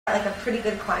like a pretty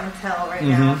good clientele right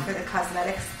now for the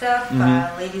cosmetic stuff.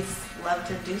 Ladies love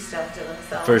to do stuff to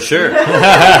themselves. For sure.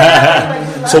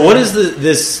 So what is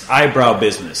this eyebrow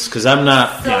business? Because I'm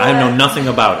not, I know nothing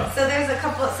about it. So there's a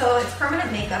couple, so it's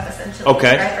permanent makeup essentially,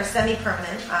 okay, right? Or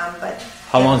semi-permanent, but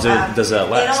how long does that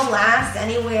last? It'll last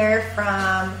anywhere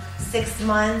from 6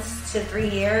 months to 3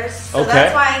 years. So okay,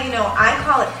 that's why, I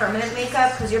call it permanent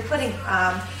makeup, because you're putting,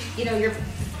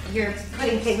 you're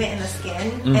putting pigment in the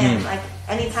skin, and like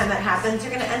anytime that happens,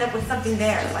 you're gonna end up with something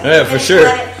there. Like, yeah, for sure.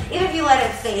 Even if you let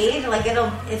it fade, like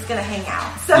it's gonna hang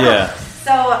out. So, yeah.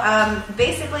 So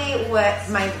basically, what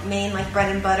my main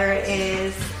bread and butter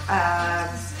is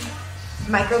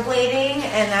microblading,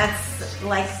 and that's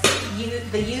like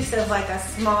the use of like a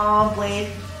small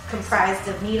blade comprised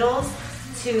of needles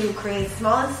to create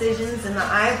small incisions in the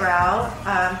eyebrow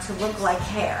to look like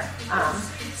hair.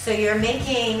 So you're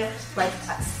making like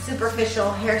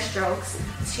superficial hair strokes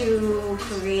to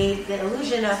create the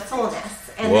illusion of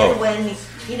fullness. And then when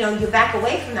you back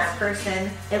away from that person,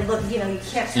 it you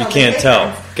can't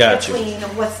tell between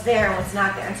what's there and what's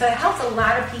not there. And so it helps a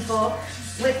lot of people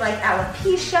with like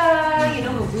alopecia,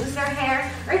 who lose their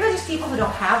hair, or even just people who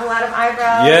don't have a lot of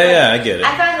eyebrows. Yeah, I get it.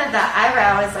 I find that the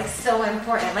eyebrow is like so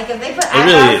important. Like if they put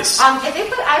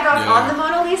eyebrows on the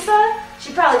Mona Lisa,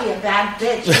 she'd probably be a bad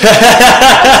bitch.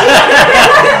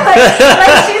 like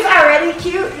she's already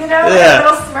cute, with a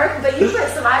little smirk, but you put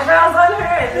some eyebrows on her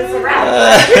and it's a wrap.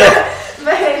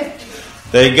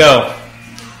 There you go.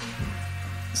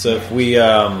 So if we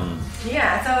so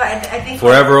I think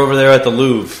forever over there at the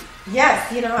Louvre.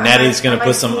 Yes, Natalie's gonna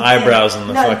put some eyebrows on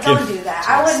the fucking. No, don't do that.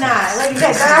 I would not. Like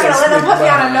they're not gonna let them put me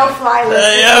on a no-fly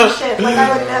list. Shit, like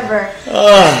I would never.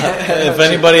 If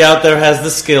anybody out there has the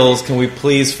skills, can we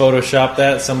please Photoshop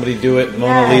that? Somebody do it,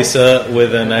 Mona Lisa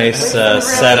with a nice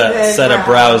set of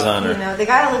brows on her. They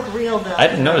gotta look real though. I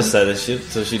didn't notice that.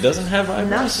 So she doesn't have eyebrows?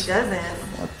 No, she doesn't.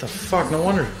 What the fuck? No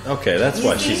wonder. Okay, that's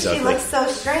why she's ugly. She looks so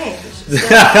strange.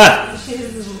 She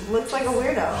looks like a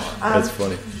weirdo. That's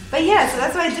funny. But yeah, so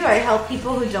that's what I do. I help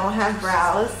people who don't have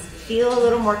brows feel a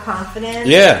little more confident.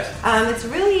 Yeah. It's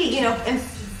really, and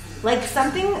like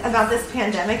something about this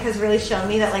pandemic has really shown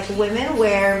me that like women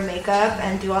wear makeup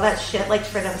and do all that shit like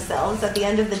for themselves at the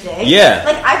end of the day. Yeah.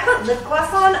 Like I put lip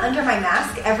gloss on under my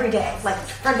mask every day, like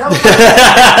for no purpose.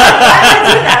 I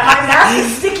do that. My mask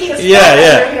is sticky as fuck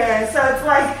under here, so it's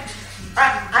like.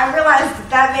 I realized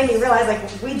that made me realize like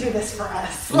we do this for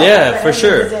us. Like, for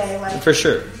sure. Day, for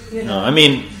sure. No, I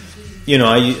mean,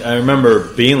 I remember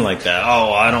being like that.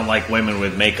 Oh, I don't like women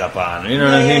with makeup on. You know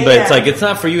what I mean? But it's like it's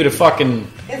not for you to fucking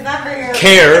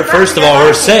care. First of all,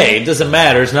 or say it doesn't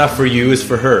matter. It's not for you. It's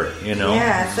for her.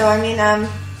 Yeah. So I mean, and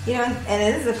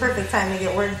it is the perfect time to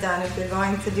get work done. If you're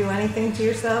going to do anything to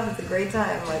yourself, it's a great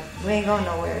time. Like we ain't going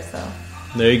nowhere. So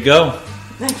there you go.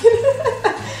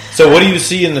 So what do you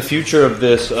see in the future of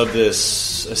this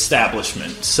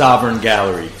establishment, Sovereign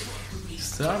Gallery?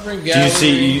 Sovereign Gallery. Do you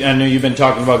see? I know you've been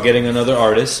talking about getting another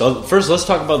artist. So first, let's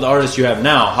talk about the artist you have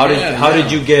now. How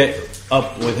did you get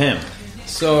up with him?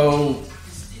 So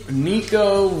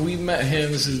Nico, we met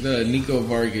him. This is Nico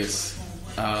Vargas.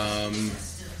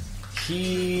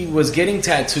 He was getting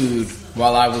tattooed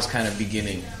while I was kind of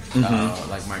beginning,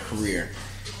 like my career.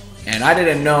 And I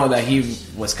didn't know that he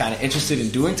was kind of interested in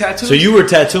doing tattoos. So you were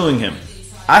tattooing him?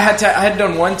 I had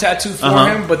done one tattoo for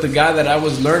him, but the guy that I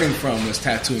was learning from was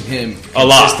tattooing him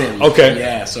consistently. A lot. Okay.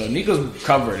 Yeah, so Nico's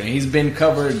covered, and he's been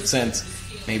covered since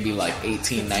maybe like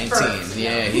 18, 19.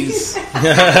 Yeah, he's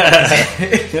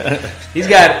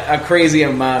got a crazy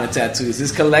amount of tattoos.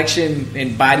 His collection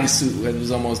in bodysuit was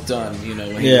almost done,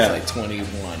 when he was like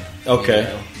 21.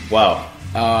 Okay. Wow.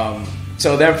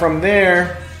 So then from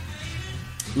there...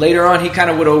 Later on, he kind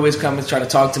of would always come and try to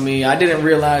talk to me. I didn't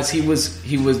realize he was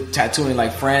tattooing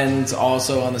like friends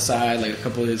also on the side, like a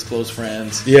couple of his close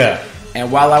friends. Yeah.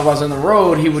 And while I was on the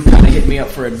road, he would kind of hit me up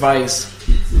for advice.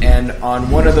 And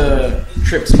on one of the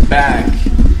trips back,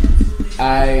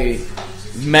 I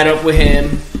met up with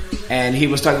him, and he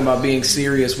was talking about being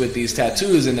serious with these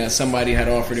tattoos, and that somebody had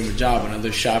offered him a job in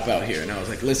another shop out here. And I was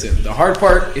like, listen, the hard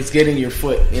part is getting your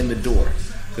foot in the door,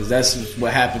 because that's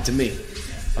what happened to me.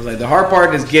 I was like, the hard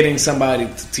part is getting somebody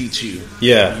to teach you.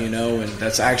 Yeah. And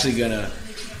that's actually going to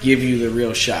give you the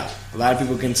real shot. A lot of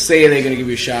people can say they're going to give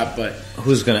you a shot, but...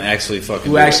 Who's going to actually fucking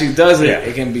Who actually does it,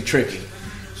 it can be tricky.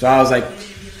 So I was like,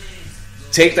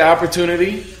 take the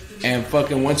opportunity, and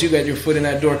fucking once you got your foot in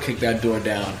that door, kick that door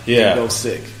down. Yeah. And go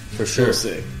sick. For sure. Go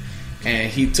sick.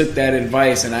 And he took that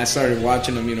advice, and I started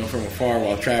watching him, from afar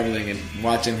while traveling, and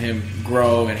watching him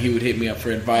grow, and he would hit me up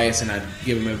for advice, and I'd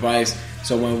give him advice.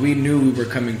 So when we knew we were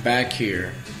coming back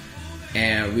here,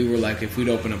 And we were like, if we'd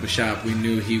open up a shop, we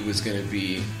knew he was going to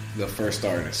be the first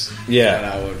artist that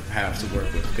I would have to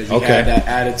work with. Because he had that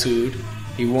attitude.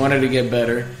 He wanted to get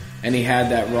better. And he had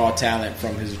that raw talent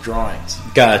from his drawings.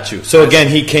 Got you. So again,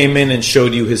 he came in and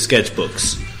showed you his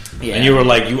sketchbooks. Yeah. And you were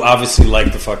like, you obviously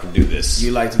like to fucking do this.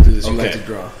 You like to do this. You like to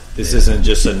draw. This isn't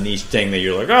just a niche thing that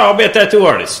you're like, oh, I'll be a tattoo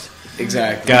artist.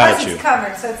 Exactly. Got you. He's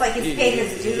covered, so it's like he's paid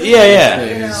his dues. Yeah.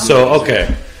 You know? So,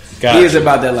 okay. He is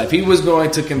about that life. He was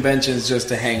going to conventions just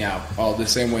to hang out, all the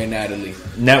same way Natalie.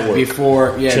 Network.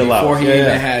 Before he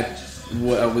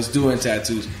even was doing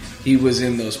tattoos, he was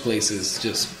in those places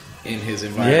just in his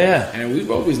environment. Yeah. And we've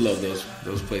always loved those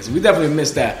places. We definitely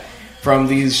missed that from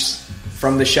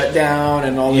the shutdown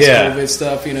and all this COVID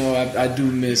stuff. You know, I do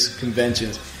miss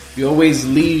conventions. You always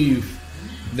leave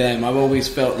them. I've always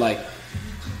felt like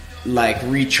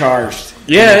recharged.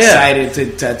 Excited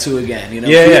to tattoo again. You know,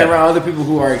 being around other people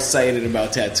who are excited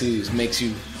about tattoos makes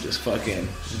you just fucking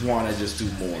want to just do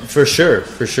more. For sure.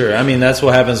 I mean, that's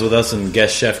what happens with us in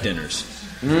guest chef dinners.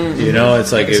 Mm-hmm. You know,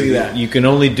 it's like you can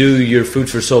only do your food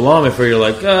for so long before you're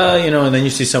like, and then you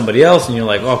see somebody else and you're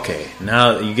like, okay,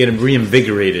 now you get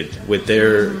reinvigorated with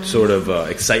their sort of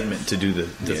excitement to do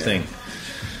the thing.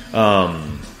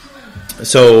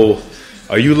 So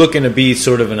are you looking to be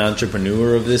sort of an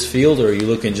entrepreneur of this field, or are you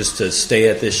looking just to stay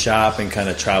at this shop and kind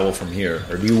of travel from here?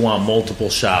 Or do you want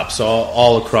multiple shops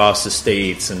all across the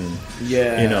states? And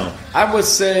I would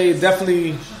say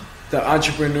definitely the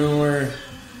entrepreneur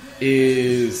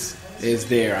is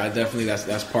there. I definitely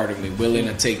that's part of me, willing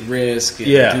to take risk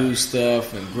and do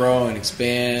stuff and grow and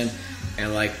expand.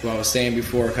 And like what I was saying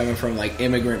before, coming from like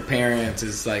immigrant parents,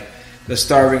 it's like the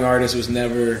starving artist was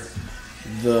never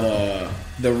the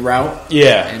route.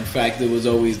 Yeah. In fact, it was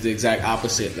always the exact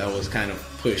opposite that was kind of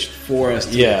pushed for us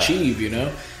to achieve, you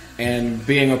know. And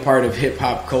being a part of hip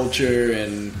hop culture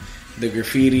and the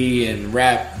graffiti and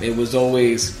rap, it was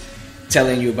always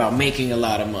telling you about making a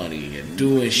lot of money and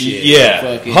doing shit. Yeah.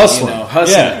 Fucking, hustling.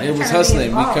 Yeah. It was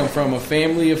hustling. We come from a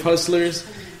family of hustlers,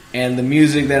 and the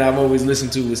music that I've always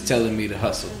listened to was telling me to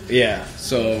hustle. Yeah.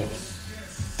 So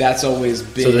that's always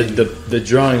been... So the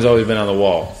drawing's always been on the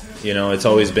wall. You know, it's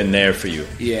always been there for you.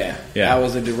 Yeah. That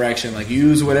was the direction. Like,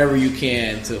 use whatever you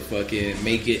can to fucking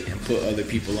make it and put other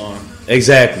people on.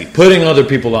 Exactly. Putting other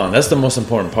people on. That's the most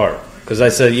important part. Because I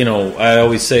said, I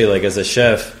always say, like, as a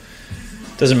chef...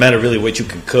 doesn't matter really what you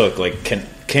can cook. Like,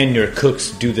 can your cooks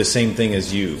do the same thing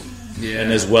as you,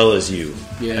 and as well as you,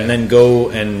 and then go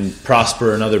and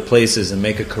prosper in other places and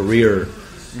make a career,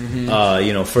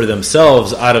 for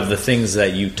themselves out of the things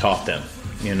that you taught them,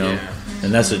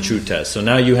 and that's a true test. So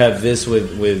now you have this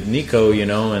with Nico,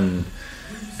 and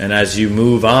as you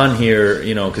move on here,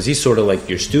 because he's sort of like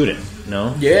your student.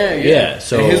 No? Yeah.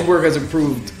 So and his work has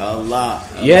improved a lot.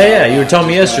 You were telling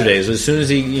me yesterday. So as soon as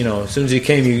he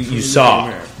came, you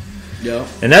saw. Yeah.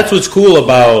 And that's what's cool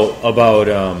about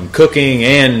cooking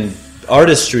and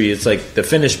artistry. It's like the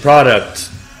finished product,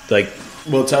 like,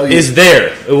 will tell you is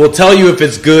there. It will tell you if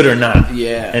it's good or not.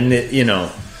 Yeah. And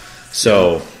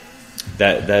so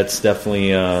that's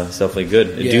definitely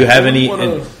good. Yeah. Do you have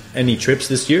any trips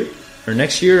this year? Or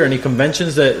next year, any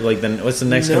conventions that what's the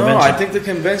next convention? No, I think the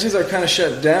conventions are kind of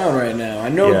shut down right now. I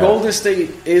know Golden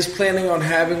State is planning on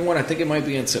having one. I think it might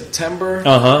be in September.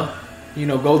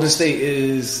 Golden State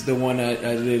is the one I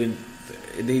did.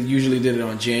 They usually did it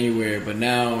on January, but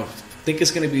now I think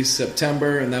it's going to be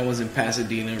September, and that was in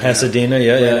Pasadena. Pasadena,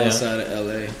 outside of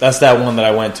LA. That's that one that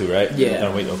I went to, right? Yeah.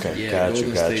 Oh, wait, okay. Yeah,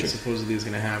 Golden State supposedly is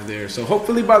going to have there. So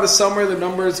hopefully by the summer the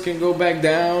numbers can go back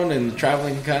down and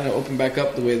traveling can kind of open back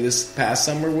up the way this past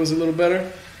summer was a little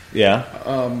better.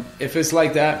 Yeah. If it's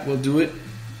like that, we'll do it.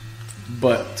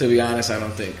 But to be honest, I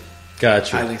don't think.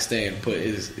 Gotcha. I think staying put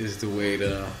is the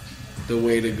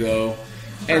way to go,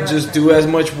 and just do as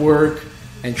much work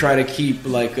and try to keep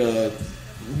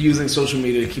using social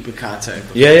media to keep in contact.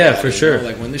 For sure.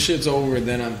 Like when this shit's over,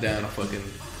 then I'm down to fucking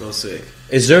go sick.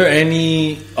 Is there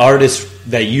any artist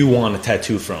that you want a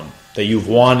tattoo from? That you've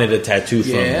wanted a tattoo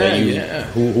from?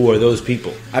 Who are those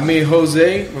people? I mean,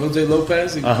 Jose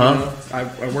Lopez.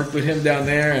 I worked with him down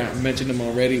there. I mentioned him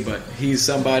already, but he's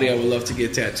somebody I would love to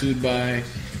get tattooed by.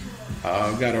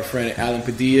 I've got our friend Alan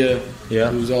Padilla,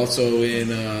 who's also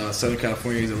in Southern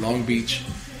California. He's in Long Beach.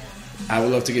 I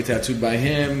would love to get tattooed by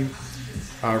him.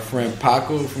 Our friend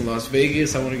Paco from Las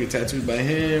Vegas, I want to get tattooed by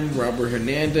him. Robert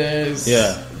Hernandez,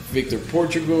 Victor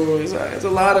Portugal. There's a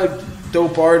lot of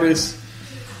dope artists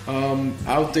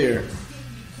out there.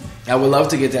 I would love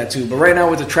to get tattooed, but right now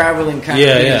with the traveling kind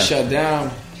of being shut down,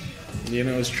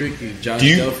 it's tricky. Josh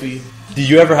Duffy. Do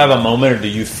you ever have a moment, or do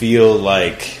you feel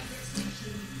like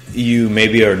you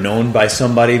maybe are known by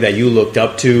somebody that you looked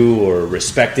up to or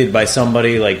respected by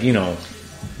somebody, like, you know,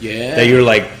 that you're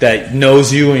like, that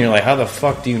knows you, and you're like, how the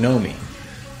fuck do you know me?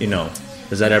 You know,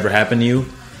 does that ever happen to you?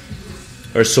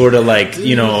 Or sort of like,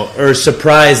 you know, or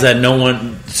surprised that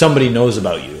somebody knows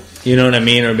about you. You know what I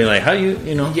mean? Or be like, how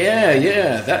you know?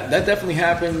 Yeah. That definitely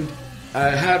happened.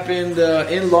 Happened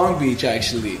in Long Beach,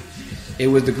 actually. It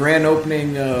was the grand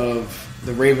opening of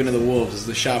the Raven and the Wolves. It's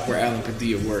the shop where Alan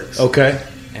Padilla works. Okay.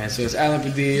 And so it's Alan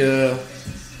Padilla,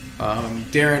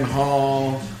 Darren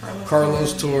Hall,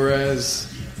 Carlos Torres,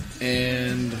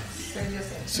 and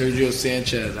Sergio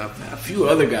Sanchez. A few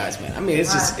other guys, man. I mean,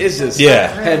 it's just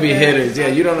heavy hitters. Yeah,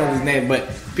 you don't know his name, but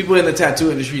people in the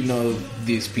tattoo industry know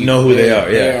these people. Know who they are.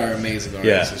 They are amazing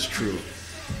artists. It's true.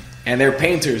 And they're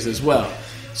painters as well.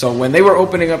 So when they were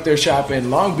opening up their shop in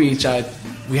Long Beach,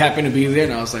 we happened to be there,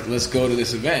 and I was like, let's go to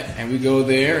this event. And we go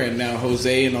there, and now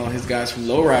Jose and all his guys from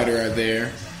Lowrider are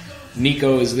there.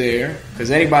 Nico is there,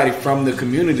 because anybody from the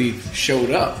community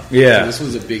showed up. Yeah. So this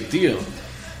was a big deal.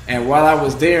 And while I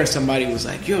was there, somebody was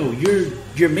like, yo,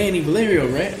 you're Manny Valerio,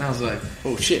 right? And I was like,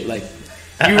 oh shit, like,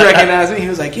 you recognize me? He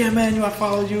was like, yeah, man, I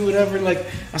followed you, whatever. Like,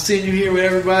 I'm seeing you here with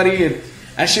everybody, and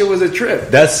that shit was a trip.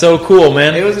 That's so cool,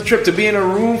 man. It was a trip to be in a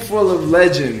room full of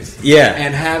legends. Yeah.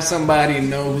 And have somebody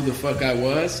know who the fuck I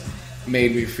was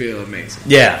made me feel amazing.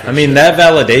 Yeah. I mean, that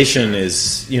validation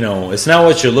is, you know, it's not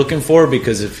what you're looking for,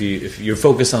 because if you're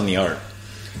focused on the art,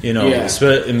 you know,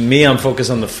 me, I'm focused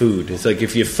on the food. It's like,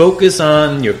 if you focus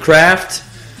on your craft,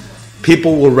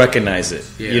 people will recognize it.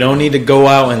 Yeah. You don't need to go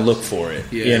out and look for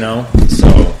it, you know?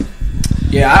 So.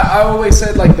 Yeah, I always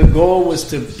said, like, the goal was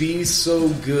to be so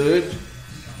good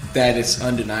that it's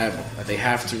undeniable. That they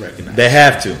have to recognize. They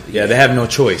have to. Yeah, they have no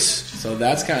choice. So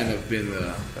that's kind of been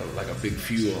like a big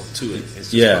fuel to it.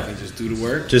 It's just fucking just do the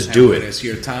work. Just do it. When it's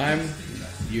your time,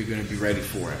 you're going to be ready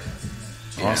for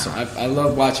it. Awesome. I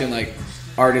love watching, like,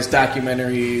 artist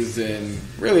documentaries and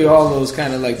really all those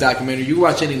kind of, like, documentaries. You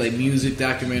watch any, like, music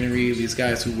documentary, these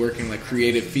guys who work in, like,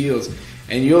 creative fields,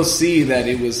 and you'll see that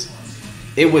it was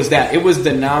the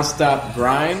nonstop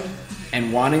grind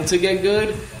and wanting to get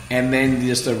good, and then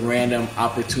just a random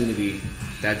opportunity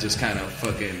that just kind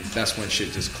of that's when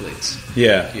shit just clicks.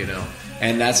 Yeah. You know?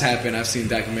 And that's happened. I've seen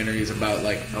documentaries about,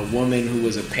 like, a woman who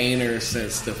was a painter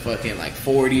since the fucking, like,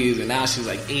 40s, and now she's,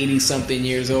 like, 80-something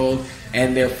years old,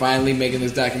 and they're finally making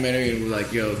this documentary, and we're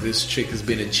like, yo, this chick has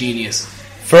been a genius.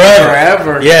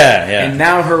 Forever. Yeah. And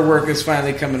now her work is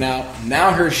finally coming out.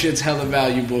 Now her shit's hella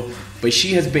valuable. But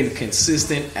she has been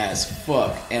consistent as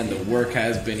fuck, and the work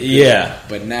has been good. Yeah.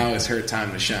 But now it's her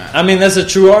time to shine. I mean, that's a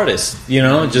true artist, you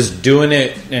know, just doing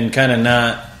it and kind of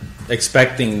not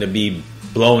expecting to be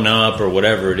blown up or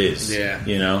whatever it is. Yeah.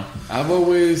 You know? I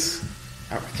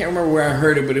can't remember where I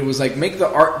heard it, but it was like, make the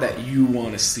art that you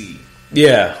want to see.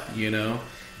 Yeah. You know?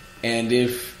 And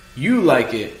if you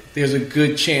like it, there's a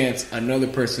good chance another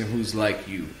person who's like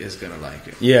you is going to like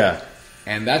it. Yeah.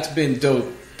 And that's been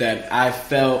dope, that I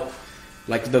felt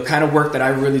like the kind of work that I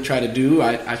really try to do,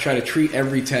 I try to treat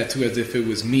every tattoo as if it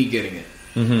was me getting it.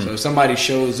 Mm-hmm. So if somebody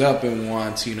shows up and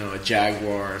wants, you know, a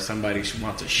Jaguar, or somebody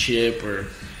wants a ship, or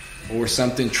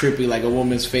something trippy like a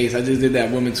woman's face. I just did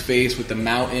that woman's face with the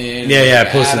mountain. Yeah, I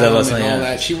posted that last night. All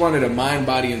that. She wanted a mind,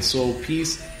 body, and soul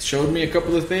piece. Showed me a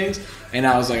couple of things, and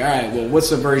I was like, all right, well, what's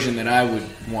the version that I would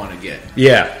want to get?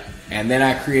 Yeah. And then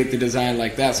I create the design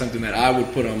like that, something that I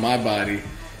would put on my body,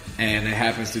 and it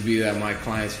happens to be that my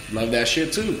clients love that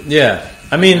shit too. Yeah.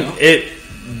 I mean, you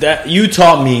know? You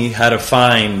taught me how to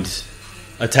find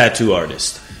a tattoo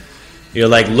artist. You're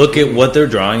like, look at what they're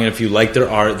drawing, and if you like their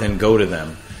art, then go to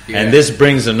them. Yeah. And this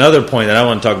brings another point that I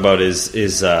want to talk about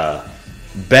is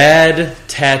bad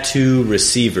tattoo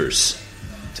receivers.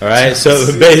 All right, so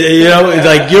you know,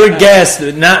 like your guests,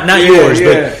 not yours,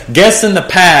 but guests in the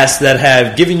past that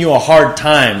have given you a hard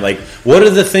time. Like, what are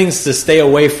the things to stay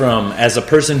away from as a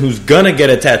person who's gonna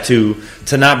get a tattoo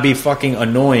to not be fucking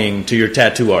annoying to your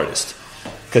tattoo artist?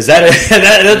 Because that's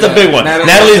a big one.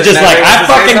 Natalie's just like, I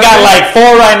fucking got like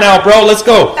 4 right now, bro. Let's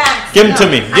go. Give them to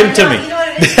me. Give them to me. You know what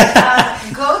it is?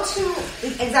 Go to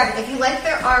exactly. If you like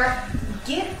their art,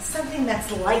 get something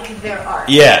that's like their art.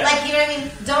 Yeah. Like, you know what I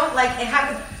mean? Don't, like, it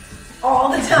happens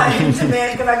all the time to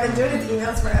me, because I've been doing his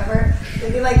emails forever.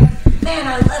 They'd be like, man,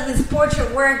 I love this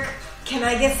portrait work. Can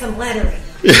I get some lettering?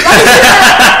 It's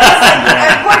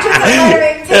like, portraits and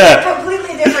lettering take a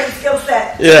completely different skill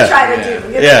set to try to do.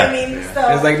 You know what I mean? So,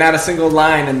 there's like not a single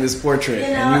line in this portrait,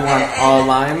 you know, and you want all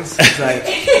lines. It's like,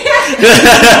 if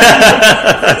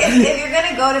you're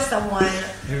gonna go to someone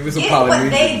It was a what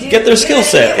they do. Get their skill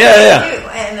set.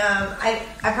 And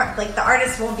I like the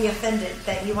artist won't be offended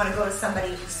that you want to go to somebody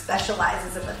who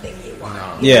specializes in the thing you want.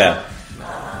 No. You know?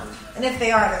 And if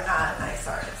they are, they're not a nice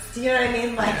artist. Do you know what I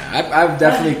mean? Like, I've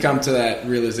definitely come to that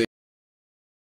realization.